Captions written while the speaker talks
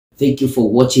Thank you for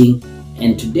watching,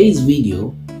 and today's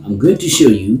video I'm going to show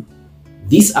you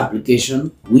this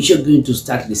application which you're going to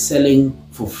start reselling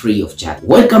for free of charge.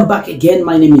 Welcome back again.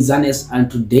 My name is Ernest, and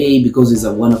today, because it's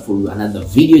a wonderful another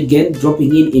video again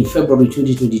dropping in February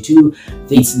 2022,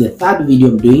 it's the third video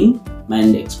I'm doing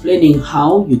and explaining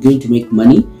how you're going to make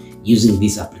money using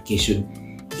this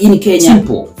application in Kenya.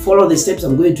 Simple. Follow the steps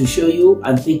I'm going to show you,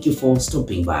 and thank you for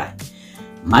stopping by.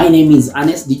 My name is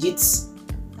Ernest Digits.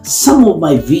 Some of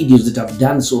my videos that I've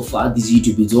done so far, this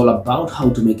YouTube is all about how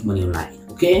to make money online,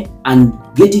 okay, and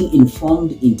getting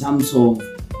informed in terms of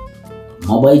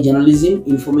mobile journalism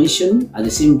information, at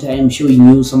the same time showing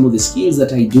you some of the skills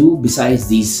that I do besides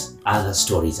these other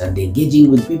stories, and engaging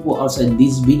with people outside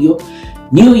this video.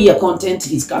 New year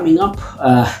content is coming up.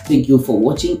 Thank you for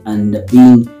watching and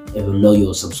being a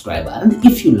loyal subscriber. And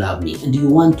if you love me and you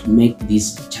want to make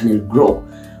this channel grow,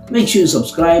 make sure you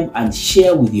subscribe and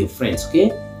share with your friends,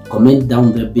 okay? Comment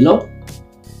down there below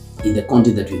in the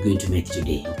content that we're going to make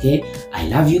today, okay? I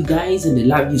love you guys and I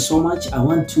love you so much. I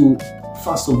want to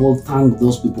first of all thank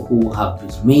those people who have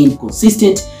remained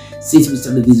consistent since we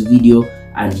started this video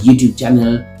and YouTube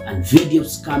channel, and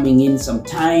videos coming in.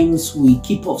 Sometimes we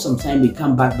keep off, sometimes we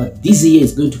come back, but this year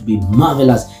is going to be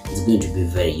marvelous. It's going to be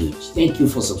very huge. Thank you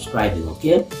for subscribing,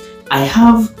 okay? I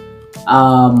have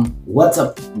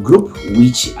WhatsApp group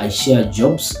which I share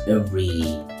jobs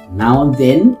every now and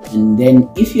then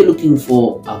if you're looking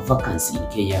for a vacancy in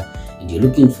Kenya and you're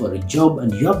looking for a job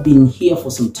and you have been here for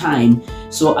some time,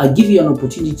 so I give you an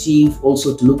opportunity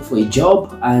also to look for a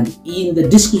job, and in the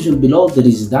description below there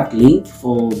is that link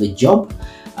for the job.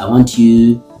 I want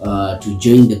you to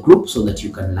join the group so that you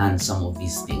can learn some of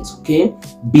these things, okay?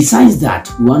 Besides that,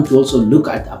 we want to also look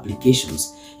at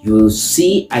applications. You'll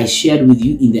see I shared with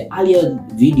you in the earlier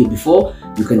video before.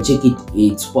 You can check it,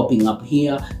 it's popping up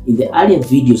here. In the earlier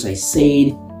videos I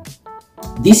said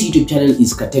this YouTube channel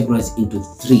is categorized into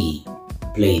 3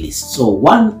 playlists. So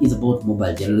one is about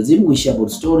mobile journalism. We share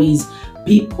about stories,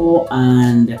 people,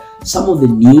 and some of the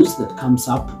news that comes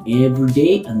up every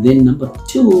day. And then number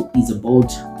 2 is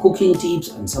about cooking tips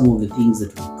and some of the things that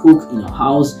we cook in our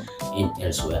house and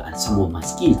elsewhere, and some of my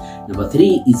skills. Number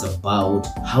 3 is about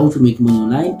how to make money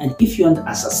online, and if you want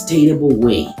a sustainable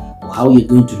way of how you're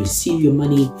going to receive your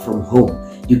money from home,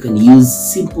 you can use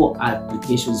simple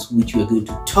applications which we are going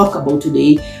to talk about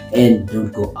today. And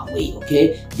don't go away,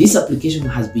 okay? This application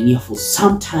has been here for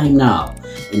some time now,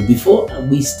 and before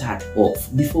we start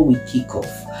off, before we kick off,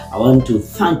 I want to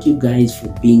thank you guys for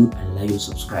being a loyal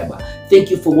subscriber.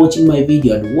 Thank you for watching my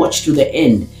video, and watch to the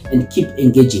end and keep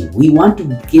engaging. We want to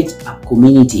get a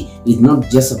community. It's not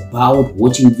just about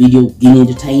watching video, getting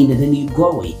entertained, and then you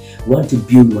go away. We want to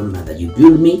build one another. You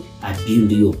build me, I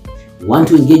build you. We want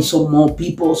to engage some more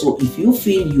people. So if you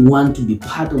feel you want to be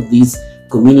part of this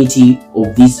community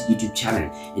of this YouTube channel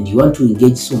and you want to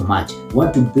engage so much,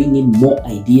 want to bring in more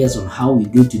ideas on how we're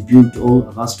going to build all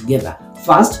of us together.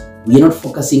 First, we are not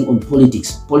focusing on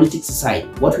politics. Politics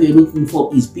aside, what we are looking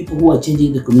for is people who are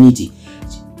changing the community.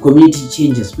 Community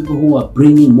changes, people who are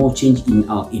bringing more change in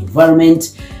our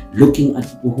environment, looking at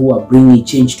people who are bringing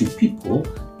change to people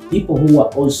who are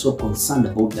also concerned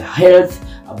about the health,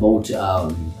 about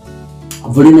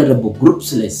vulnerable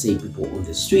groups, let's say people on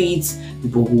the streets,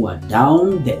 people who are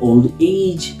down, the old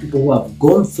age, people who have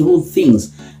gone through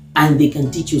things and they can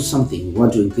teach you something. We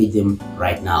want to encourage them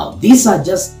right now. These are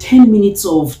just 10 minutes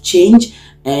of change,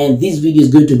 and this video is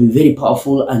going to be very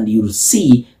powerful, and you'll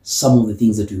see some of the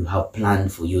things that we have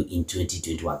planned for you in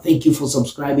 2021. Thank you for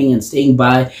subscribing and staying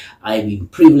by. I've been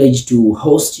privileged to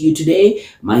host you today.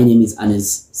 My name is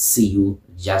Ernest. See you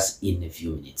just in a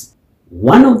few minutes.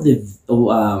 One of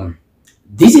the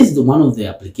this is one of the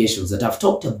applications that I've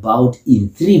talked about in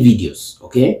 3 videos,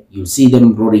 okay? You'll see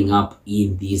them rolling up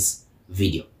in this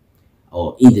video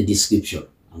or in the description.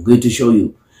 I'm going to show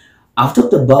you. I've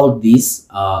talked about this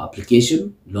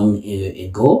application long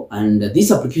ago, and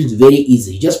this application is very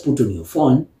easy. You just put on your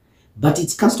phone, but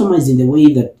it's customized in the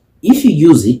way that if you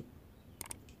use it,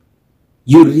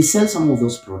 you resell some of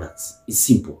those products. It's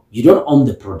simple. You don't own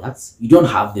the products, you don't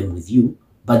have them with you,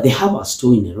 but they have a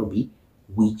store in Nairobi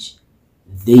which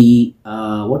they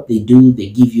what they do, they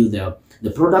give you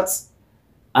the products,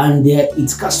 and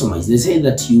it's customized. They say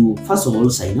that you first of all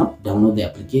sign up, download the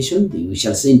application. We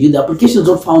shall send you the application. Is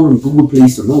not found on Google Play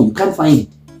Store. No, you can't find it.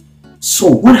 So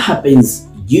what happens?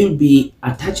 You'll be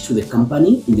attached to the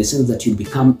company in the sense that you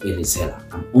become a reseller,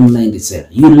 an online reseller.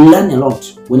 You learn a lot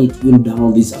when you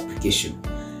download this application.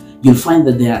 You'll find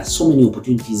that there are so many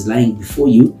opportunities lying before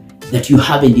you that you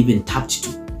haven't even tapped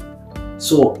to.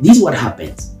 So this is what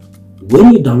happens.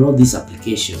 When you download this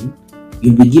application,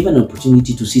 you'll be given an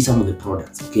opportunity to see some of the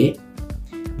products, okay?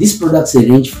 These products, they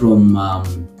range from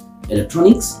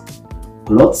electronics,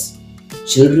 clothes,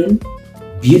 children,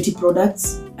 beauty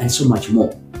products, and so much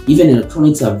more. Even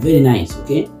electronics are very nice,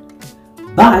 okay?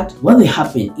 But what they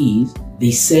happen is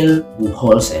they sell with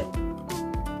wholesale.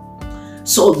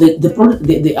 So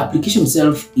the application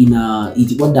itself,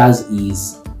 what does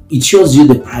is it shows you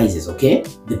the prices, okay?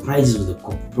 The prices of the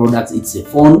products. It's a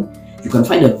phone. You can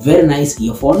find a very nice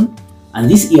earphone, and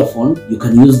this earphone you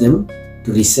can use them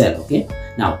to resell, okay?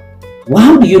 Now,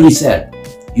 how do you resell?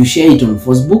 You share it on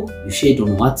Facebook, you share it on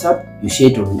WhatsApp, you share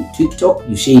it on TikTok,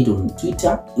 you share it on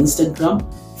Twitter, Instagram,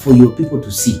 for your people to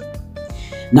see.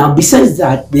 Now, besides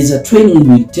that, there's a training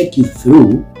we'll take you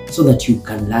through so that you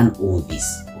can learn all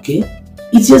this, okay?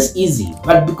 It's just easy,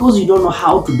 but because you don't know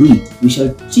how to do it, we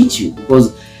shall teach you.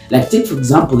 Because, like, take for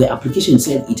example, the application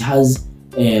itself, it has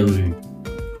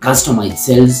customer, it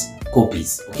sells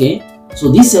copies, okay?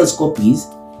 So these sales copies,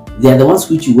 they are the ones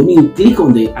which when you click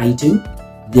on the item,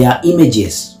 there are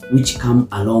images which come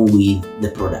along with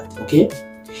the product, okay?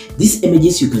 These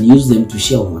images, you can use them to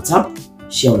share on WhatsApp,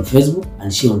 share on Facebook,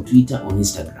 and share on Twitter, on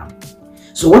Instagram.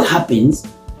 So what happens,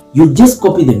 you just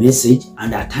copy the message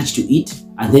and attach to it,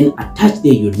 and then attach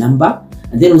there your number,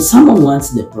 and then when someone wants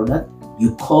the product,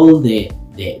 you call the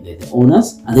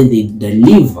owners, and then they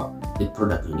deliver the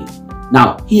product on you.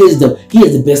 Now, here's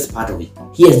the best part of it.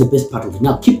 Here's the best part of it.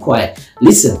 Now, keep quiet.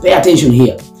 Listen, pay attention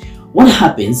here. What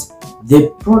happens?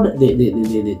 The product,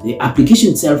 the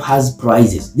application itself has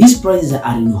prices. These prices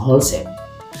are in wholesale.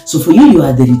 So for you, you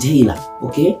are the retailer,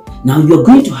 okay? Now you're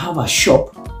going to have a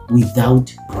shop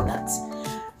without products.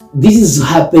 This is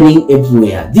happening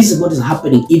everywhere. This is what is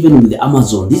happening even with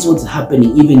Amazon. This is what's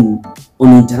happening even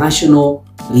on international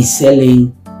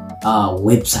reselling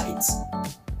websites.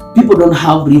 People don't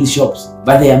have real shops,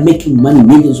 but they are making money,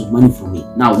 millions of money from it.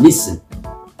 Now listen,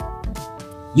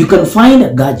 you can find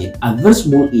a gadget, a very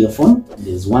small earphone.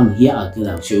 There's one here,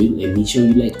 I'll show you. Let me show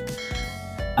you later.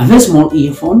 A very small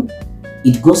earphone,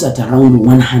 it goes at around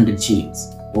 100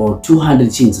 shillings or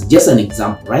 200 shillings, just an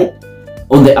example, right?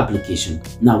 On the application.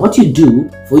 Now what you do,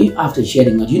 for you after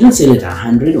sharing it, you don't sell it at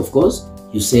 100, of course,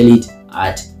 you sell it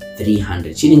at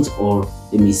 300 shillings, or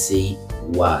let me say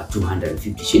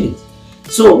 250 shillings.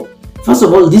 So first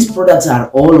of all, these products are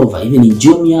all over, even in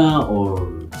Jumia or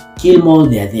Kilmall,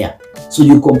 they are there. So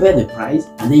you compare the price,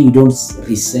 and then you don't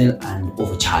resell and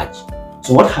overcharge.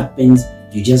 So what happens,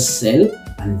 you just sell,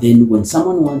 and then when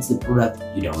someone wants the product,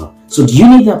 you don't know. So do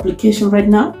you need the application right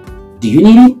now? Do you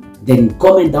need it? Then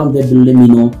comment down there below, let me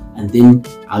know, and then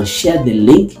I'll share the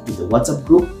link to the WhatsApp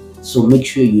group. So make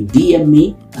sure you DM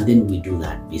me, and then we do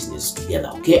that business together,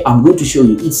 okay? I'm going to show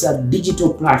you. It's a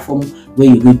digital platform where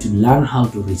you're going to learn how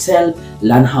to resell,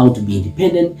 learn how to be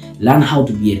independent, learn how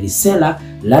to be a reseller,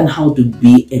 learn how to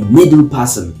be a middle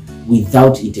person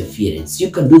without interference.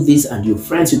 You can do this, and your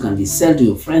friends, you can resell to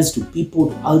your friends, to people,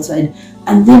 to outside,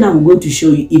 and then I'm going to show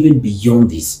you even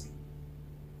beyond this.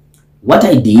 What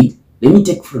I did, let me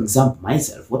take for example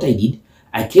myself. What I did,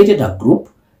 I created a group.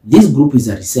 This group is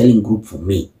a reselling group for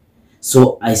me.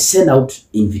 So I send out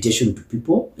invitation to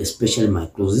people, especially my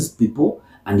closest people,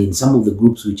 and in some of the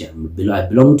groups which I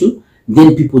belong to,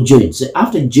 then people join. So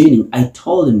after joining, I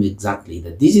told them exactly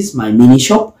that this is my mini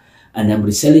shop and I'm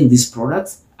reselling these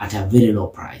products at a very low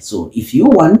price. So if you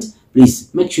want,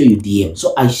 please make sure you DM.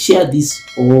 So I share this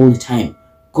all the time.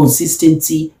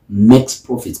 Consistency makes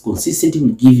profits. Consistency will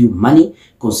give you money.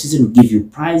 Consistency will give you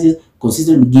prizes.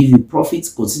 Consistency will give you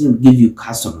profits. Consistency will give you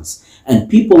customers. And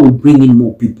people will bring in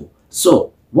more people.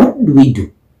 So what do we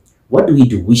do? What do we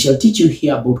do? We shall teach you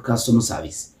here about customer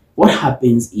service. What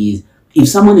happens is, if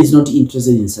someone is not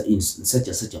interested in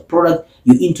such a product,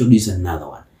 you introduce another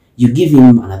one. You give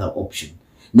him another option.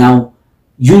 Now,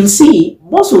 you'll see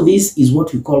most of this is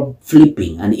what we call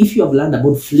flipping. And if you have learned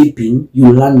about flipping,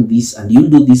 you'll learn this and you'll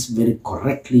do this very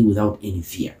correctly without any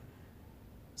fear.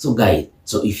 So guys,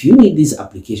 so if you need this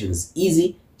application, it's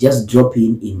easy. Just drop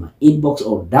in my inbox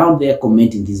or down there,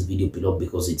 comment in this video below,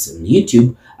 because it's on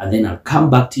YouTube, and then I'll come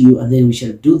back to you, and then we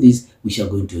shall do this. We shall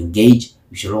going to engage,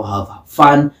 we shall all have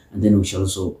fun, and then we shall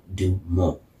also do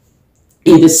more.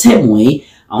 In the same way,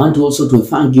 I want to also to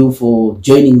thank you for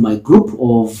joining my group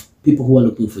of people who are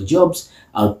looking for jobs.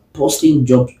 I'm posting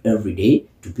jobs every day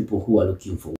to people who are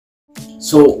looking for.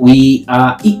 So we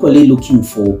are equally looking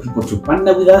for people to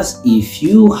partner with us. If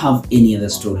you have any other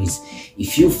stories,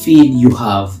 if you feel you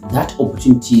have that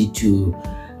opportunity to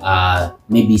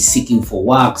maybe seeking for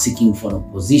work, seeking for a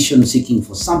position, seeking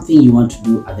for something you want to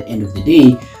do at the end of the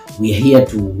day, we are here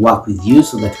to work with you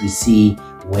so that we see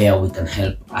where we can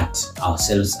help at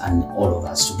ourselves and all of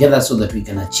us together, so that we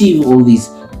can achieve all this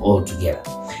all together.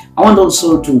 I want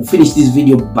also to finish this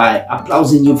video by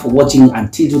applauding you for watching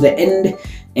until to the end.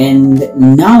 And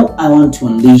now I want to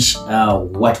unleash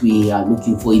what we are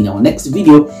looking for in our next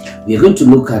video. We are going to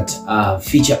look at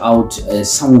feature out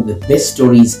some of the best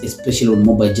stories, especially on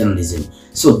mobile journalism.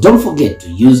 So don't forget to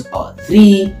use our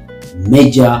 3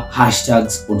 major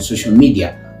hashtags on social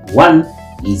media. One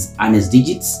is Honest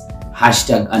Digits,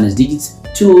 hashtag Honest Digits.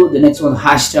 2, the next one,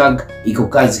 hashtag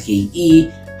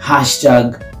IkoKaziKE,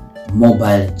 hashtag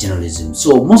mobile journalism.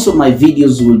 So most of my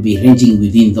videos will be ranging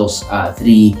within those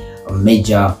 3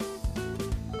 major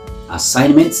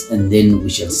assignments, and then we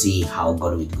shall see how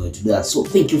God will go to do that. So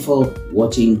thank you for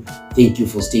watching, thank you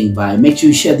for staying by. Make sure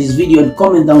you share this video and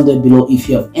comment down there below. If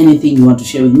you have anything you want to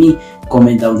share with me,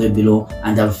 comment down there below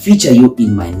and I'll feature you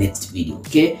in my next video.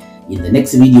 Okay, in the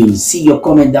next video you'll see your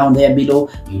comment down there below,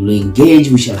 you will engage,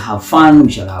 we shall have fun,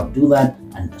 we shall have do that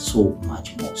and so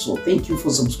much more. So thank you for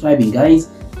subscribing, guys.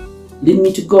 Lead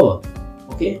me to God.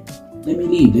 Okay, let me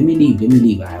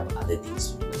leave. I have other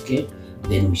things. Okay,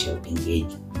 then we shall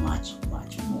engage much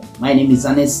more. My name is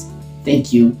Anes.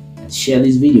 Thank you, and share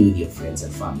this video with your friends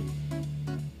and family.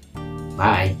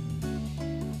 Bye.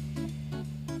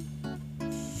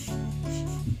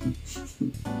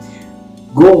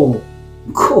 Go.